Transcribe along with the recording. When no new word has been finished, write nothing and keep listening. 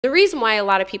The reason why a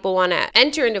lot of people want to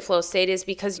enter into flow state is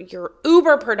because you're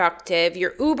uber productive,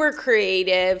 you're uber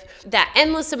creative, that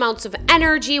endless amounts of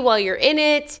energy while you're in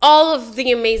it, all of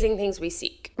the amazing things we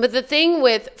seek. But the thing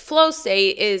with flow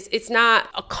state is it's not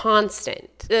a constant.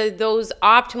 Those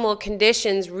optimal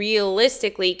conditions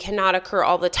realistically cannot occur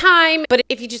all the time. But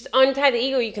if you just untie the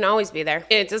ego, you can always be there.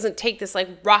 And it doesn't take this like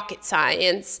rocket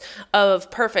science of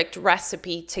perfect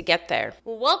recipe to get there.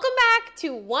 Welcome back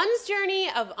to one's journey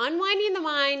of unwinding the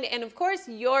mind and of course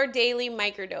your daily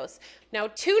microdose. Now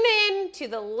tune in to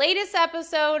the latest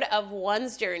episode of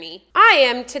One's Journey. I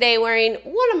am today wearing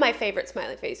one of my favorite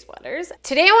smiley face sweaters.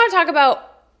 Today I want to talk about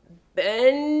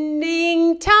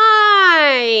bending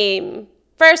time.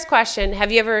 First question,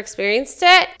 have you ever experienced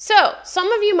it? So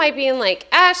some of you might be in like,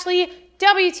 Ashley,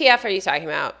 WTF are you talking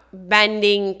about?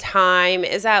 Bending time?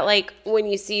 Is that like when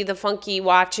you see the funky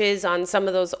watches on some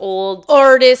of those old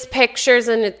artist pictures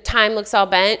and the time looks all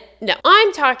bent? No,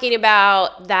 I'm talking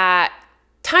about that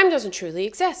time doesn't truly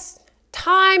exist.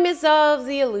 Time is of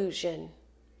the illusion.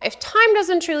 If time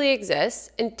doesn't truly exist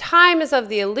and time is of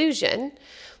the illusion,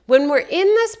 when we're in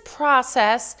this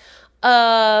process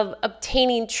of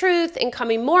obtaining truth and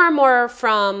coming more and more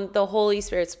from the Holy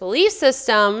Spirit's belief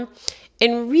system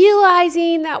and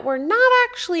realizing that we're not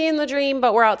actually in the dream,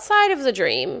 but we're outside of the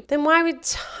dream, then why would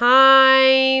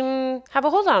time have a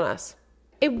hold on us?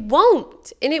 It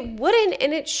won't, and it wouldn't,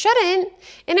 and it shouldn't,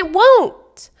 and it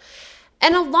won't.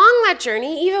 And along that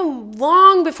journey, even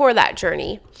long before that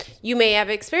journey, you may have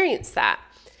experienced that.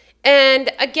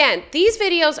 And again, these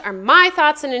videos are my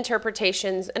thoughts and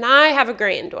interpretations, and I have a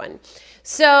grand one.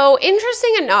 So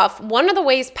interesting enough, one of the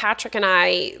ways Patrick and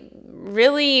I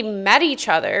really met each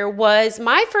other was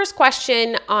my first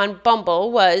question on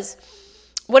Bumble was,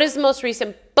 what is the most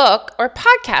recent book or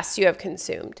podcast you have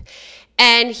consumed?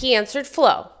 And he answered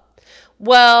Flow.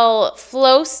 Well,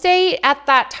 flow state at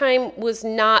that time was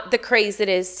not the craze it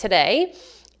is today.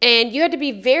 And you had to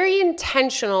be very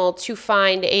intentional to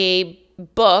find a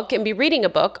book and be reading a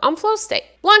book on flow state.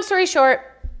 Long story short,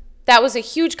 that was a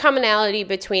huge commonality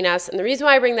between us. And the reason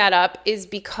why I bring that up is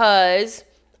because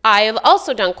I have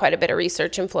also done quite a bit of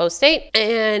research in flow state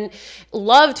and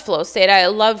loved flow state. I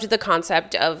loved the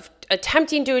concept of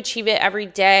attempting to achieve it every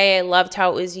day. I loved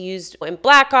how it was used in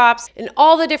Black Ops and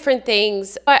all the different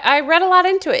things. But I read a lot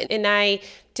into it and I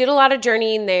did a lot of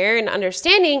journeying there and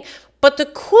understanding. But the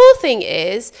cool thing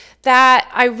is that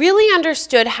I really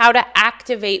understood how to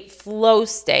activate flow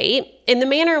state in the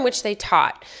manner in which they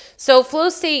taught. So flow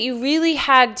state, you really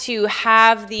had to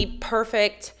have the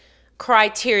perfect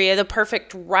criteria, the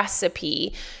perfect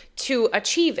recipe to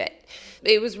achieve it.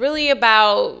 It was really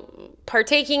about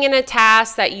partaking in a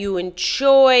task that you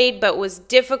enjoyed but was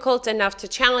difficult enough to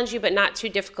challenge you but not too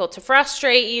difficult to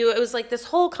frustrate you. It was like this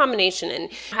whole combination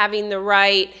and having the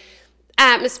right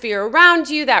atmosphere around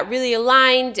you that really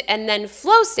aligned. And then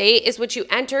flow state is what you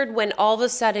entered when all of a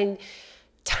sudden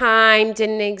time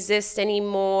didn't exist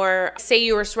anymore. Say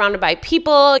you were surrounded by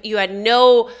people, you had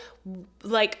no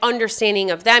like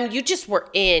understanding of them, you just were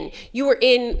in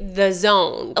the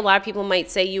zone. A lot of people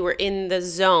might say you were in the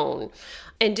zone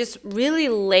and just really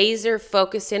laser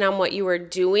focused in on what you were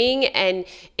doing, and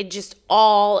it just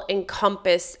all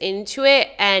encompassed into it.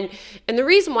 And the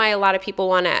reason why a lot of people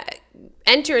want to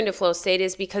enter into flow state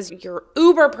is because you're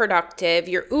uber productive,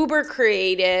 you're uber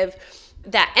creative,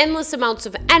 that endless amounts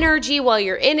of energy while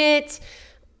you're in it,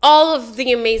 all of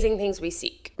the amazing things we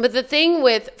seek. But the thing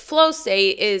with flow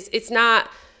state is it's not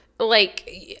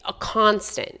like a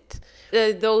constant.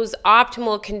 Those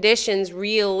optimal conditions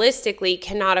realistically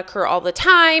cannot occur all the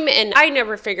time. And I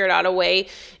never figured out a way,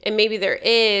 and maybe there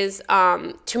is,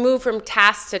 to move from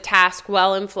task to task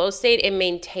well in flow state and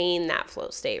maintain that flow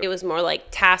state. It was more like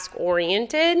task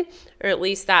oriented, or at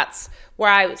least that's where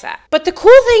I was at. But the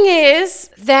cool thing is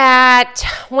that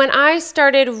when I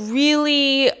started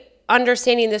really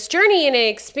understanding this journey and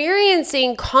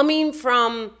experiencing coming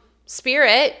from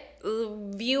spirit,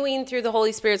 viewing through the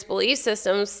Holy Spirit's belief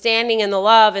system, standing in the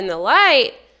love and the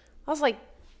light, I was like,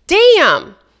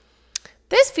 damn,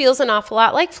 this feels an awful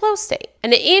lot like flow state.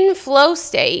 And in flow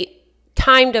state,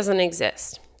 time doesn't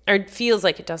exist, or it feels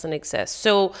like it doesn't exist.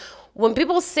 So when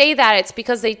people say that, it's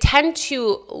because they tend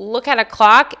to look at a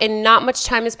clock and not much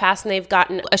time has passed and they've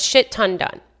gotten a shit ton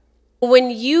done. When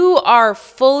you are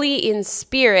fully in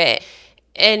spirit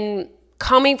and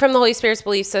coming from the Holy Spirit's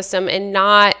belief system and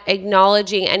not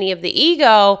acknowledging any of the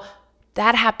ego,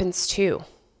 that happens too.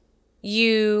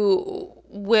 You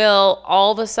will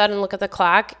all of a sudden look at the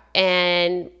clock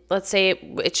and let's say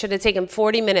it should have taken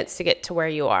 40 minutes to get to where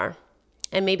you are,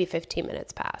 and maybe 15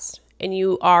 minutes passed. and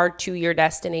you are to your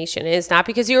destination. And it's not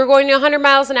because you were going to 100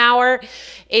 miles an hour.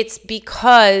 It's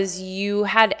because you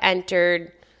had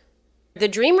entered the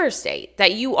dreamer state,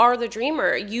 that you are the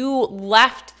dreamer. You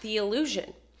left the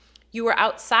illusion. You were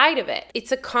outside of it.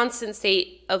 It's a constant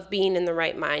state of being in the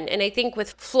right mind. And I think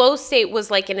with flow state was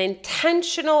like an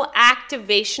intentional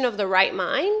activation of the right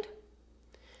mind,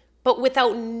 but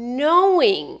without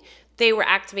knowing they were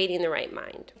activating the right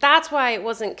mind. That's why it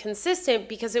wasn't consistent,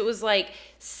 because it was like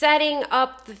setting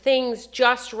up the things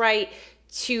just right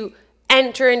to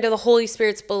enter into the Holy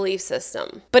Spirit's belief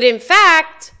system. But in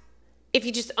fact, if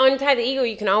you just untie the ego,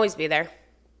 you can always be there.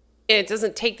 It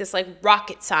doesn't take this like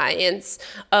rocket science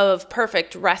of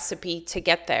perfect recipe to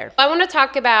get there. I want to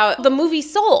talk about the movie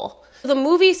Soul. The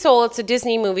movie Soul, it's a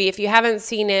Disney movie. If you haven't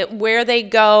seen it, where they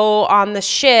go on the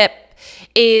ship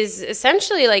is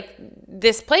essentially like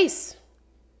this place.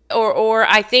 Or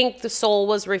I think the soul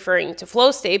was referring to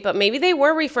flow state, but maybe they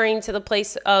were referring to the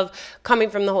place of coming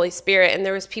from the Holy Spirit. And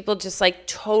there was people just like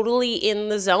totally in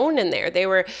the zone in there. They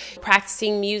were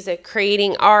practicing music,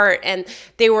 creating art, and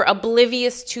they were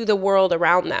oblivious to the world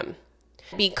around them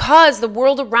because the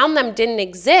world around them didn't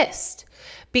exist,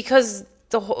 because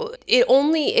it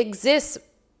only exists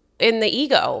in the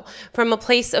ego, from a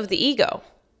place of the ego.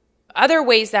 Other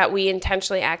ways that we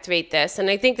intentionally activate this, and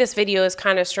I think this video is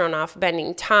kind of thrown off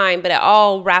bending time, but it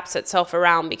all wraps itself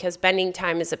around because bending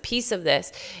time is a piece of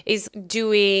this, is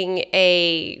doing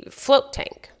a float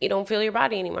tank. You don't feel your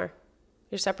body anymore.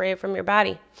 You're separated from your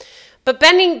body. But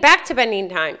back to bending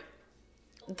time.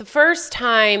 The first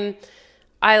time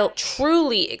I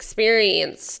truly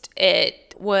experienced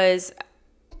it was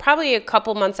probably a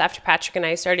couple months after Patrick and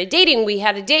I started dating. We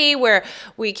had a day where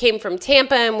we came from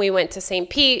Tampa and we went to St.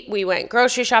 Pete. We went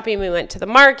grocery shopping. We went to the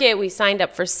market. We signed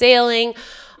up for sailing.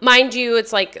 Mind you,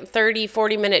 it's like 30,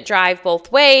 40-minute drive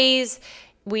both ways.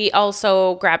 We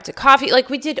also grabbed a coffee. Like,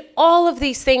 we did all of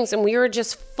these things and we were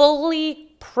just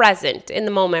fully present in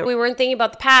the moment. We weren't thinking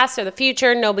about the past or the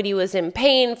future. Nobody was in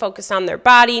pain, focused on their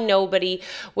body. Nobody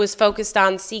was focused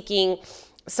on seeking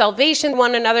salvation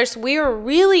one another. So we were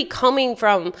really coming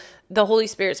from the Holy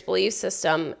Spirit's belief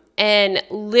system, and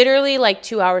literally like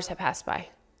 2 hours had passed by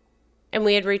and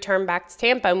we had returned back to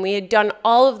Tampa and we had done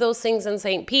all of those things in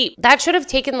St. Pete. That should have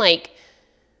taken like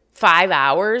 5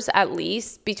 hours at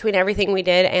least between everything we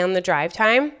did and the drive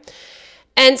time.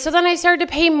 And so then I started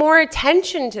to pay more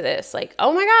attention to this, like,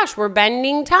 oh my gosh, we're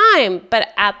bending time.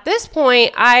 But at this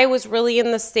point, I was really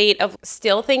in the state of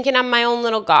still thinking I'm my own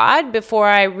little God before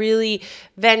I really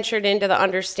ventured into the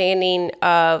understanding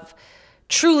of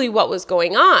truly what was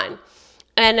going on.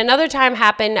 And another time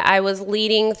happened, I was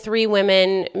leading 3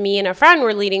 women, me and a friend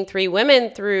were leading 3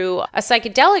 women through a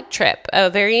psychedelic trip, a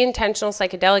very intentional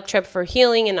psychedelic trip for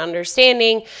healing and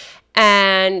understanding.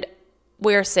 And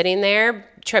we were sitting there,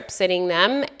 trip sitting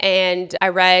them, and I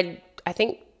read, I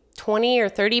think, 20 or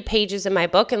 30 pages in my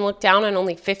book and looked down and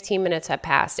only 15 minutes had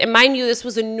passed. And mind you, this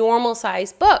was a normal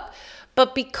sized book.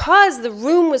 But because the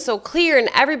room was so clear and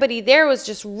everybody there was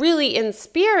just really in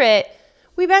spirit,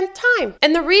 we bent time.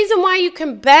 And the reason why you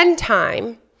can bend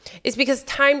time is because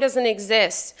time doesn't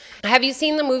exist. Have you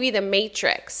seen the movie The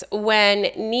Matrix,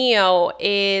 when Neo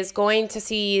is going to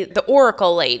see the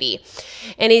Oracle lady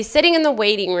and he's sitting in the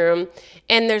waiting room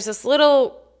and there's this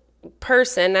little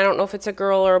person, I don't know if it's a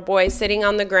girl or a boy, sitting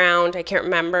on the ground, I can't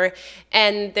remember,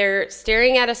 and they're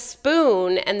staring at a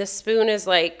spoon and the spoon is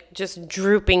like just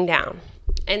drooping down.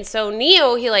 And so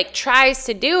Neo, he like tries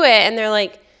to do it and they're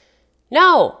like,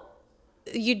 no,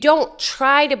 you don't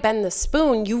try to bend the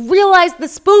spoon. You realize the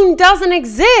spoon doesn't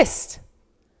exist.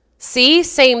 See,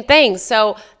 same thing.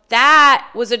 So that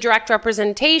was a direct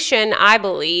representation, I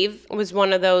believe, was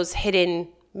one of those hidden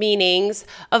meanings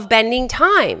of bending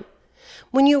time.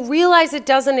 When you realize it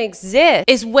doesn't exist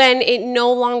is when it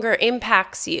no longer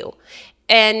impacts you.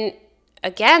 And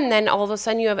again, then all of a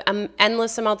sudden you have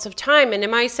endless amounts of time. And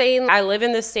am I saying I live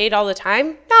in this state all the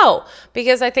time? No,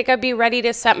 because I think I'd be ready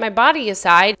to set my body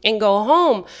aside and go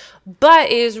home. But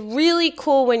it is really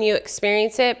cool when you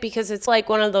experience it, because it's like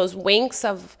one of those winks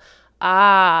of,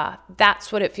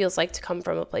 that's what it feels like to come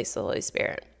from a place of the Holy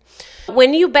Spirit.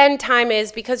 When you bend time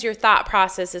is because your thought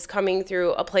process is coming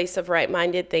through a place of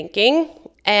right-minded thinking.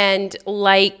 And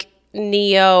like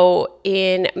Neo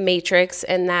in Matrix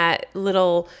and that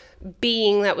little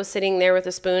being that was sitting there with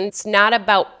a spoon, it's not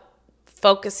about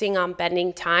focusing on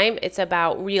bending time. It's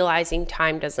about realizing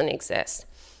time doesn't exist.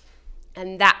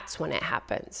 And that's when it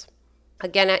happens.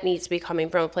 Again, it needs to be coming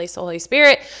from a place of the Holy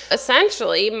Spirit.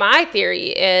 Essentially, my theory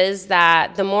is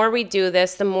that the more we do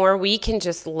this, the more we can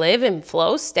just live in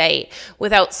flow state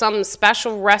without some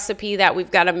special recipe that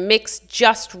we've got to mix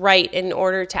just right in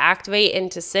order to activate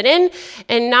and to sit in.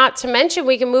 And not to mention,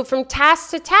 we can move from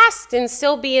task to task and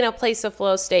still be in a place of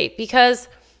flow state, because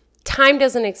time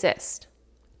doesn't exist.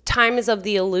 Time is of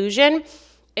the illusion.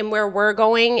 And where we're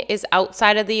going is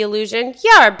outside of the illusion.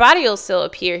 Yeah, our body will still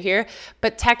appear here,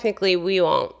 but technically we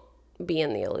won't be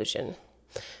in the illusion.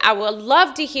 I would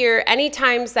love to hear any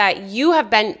times that you have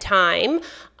bent time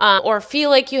or feel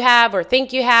like you have or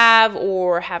think you have,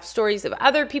 or have stories of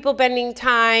other people bending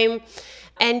time.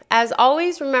 And as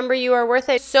always, remember, you are worth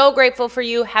it. So grateful for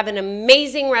you. Have an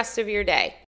amazing rest of your day.